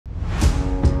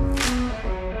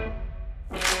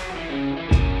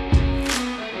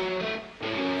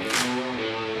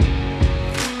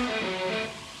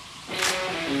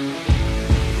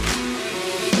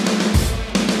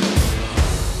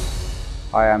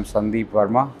am Sandeep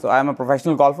Verma. So I am a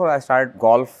professional golfer. I started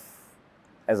golf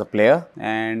as a player,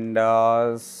 and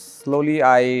slowly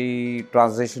I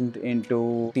transitioned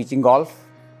into teaching golf.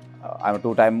 I'm a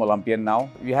two-time Olympian now.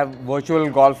 We have virtual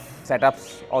golf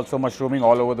setups also mushrooming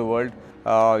all over the world.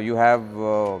 You have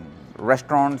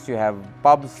restaurants, you have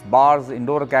pubs, bars,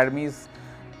 indoor academies,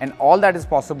 and all that is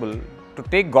possible. To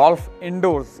take golf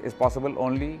indoors is possible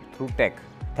only through tech.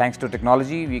 Thanks to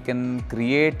technology, we can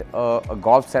create a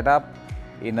golf setup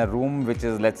in a room which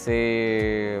is, let's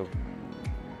say,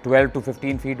 12 to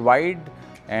 15 feet wide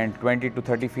and 20 to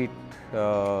 30 feet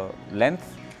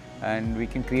length, and we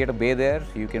can create a bay there.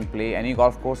 You can play any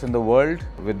golf course in the world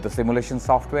with the simulation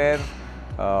software.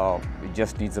 It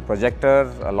just needs a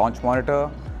projector, a launch monitor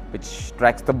which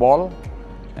tracks the ball,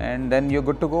 and then you're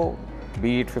good to go.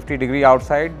 Be it 50-degree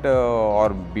outside or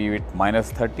be it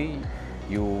minus 30,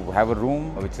 you have a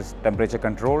room which is temperature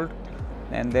controlled,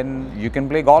 and then you can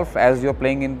play golf as you're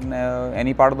playing in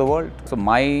any part of the world. So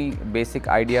my basic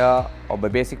idea or the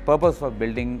basic purpose for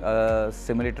building a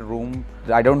simulator room,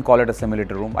 I don't call it a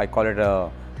simulator room, I call it a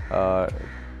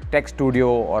tech studio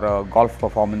or a golf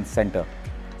performance center.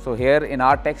 So here in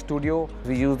our tech studio,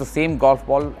 we use the same golf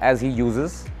ball as he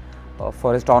uses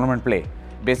for his tournament play.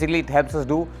 Basically, it helps us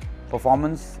do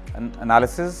performance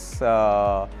analysis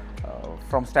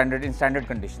from standard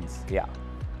conditions. Yeah.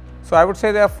 So I would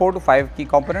say there are 4 to 5 key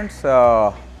components.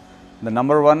 The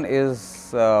number one is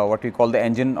what we call the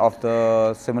engine of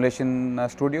the simulation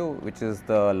studio, which is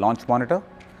the launch monitor.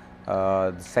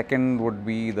 The second would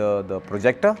be the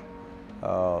projector.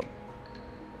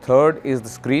 Third is the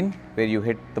screen where you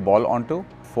hit the ball onto.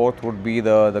 Fourth would be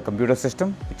the computer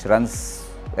system which runs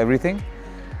everything.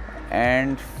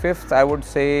 And fifth, I would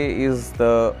say, is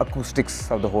the acoustics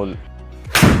of the whole,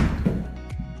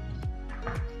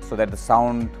 so that the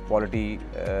sound quality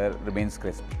remains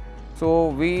crisp. So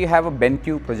we have a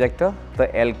BenQ projector, the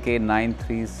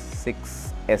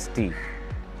LK936ST.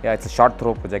 Yeah, it's a short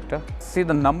throw projector. See,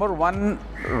 the number one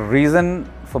reason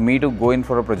for me to go in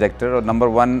for a projector, or number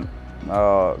one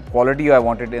quality I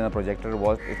wanted in a projector,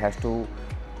 was it has to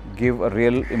give a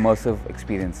real immersive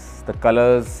experience. The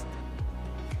colors,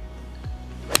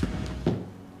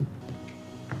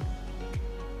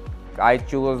 I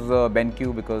chose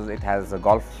BenQ because it has a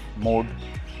golf mode,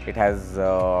 it has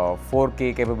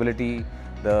 4K capability,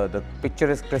 the picture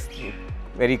is crisp,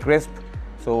 very crisp,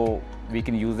 so we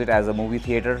can use it as a movie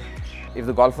theater. If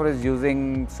the golfer is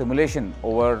using simulation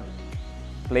over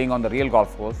playing on the real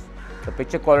golf course, the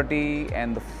picture quality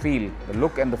and the feel, the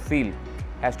look and the feel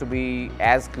has to be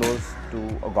as close to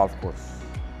a golf course.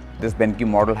 This BenQ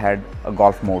model had a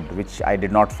golf mode, which I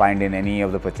did not find in any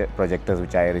of the projectors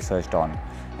which I researched on.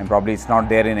 And probably it's not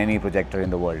there in any projector in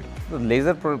the world. The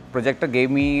laser projector gave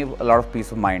me a lot of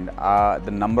peace of mind.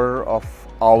 The number of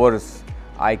hours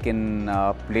I can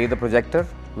play the projector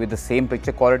with the same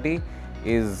picture quality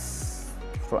is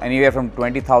anywhere from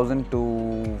 20,000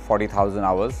 to 40,000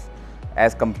 hours,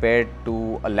 as compared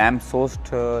to a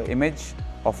lamp-sourced image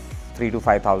of 3,000 to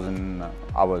 5,000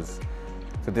 hours.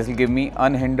 So this will give me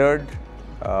unhindered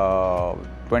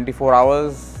 24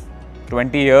 hours,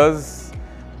 20 years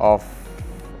of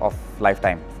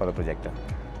lifetime for the projector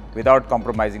without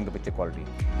compromising the picture quality.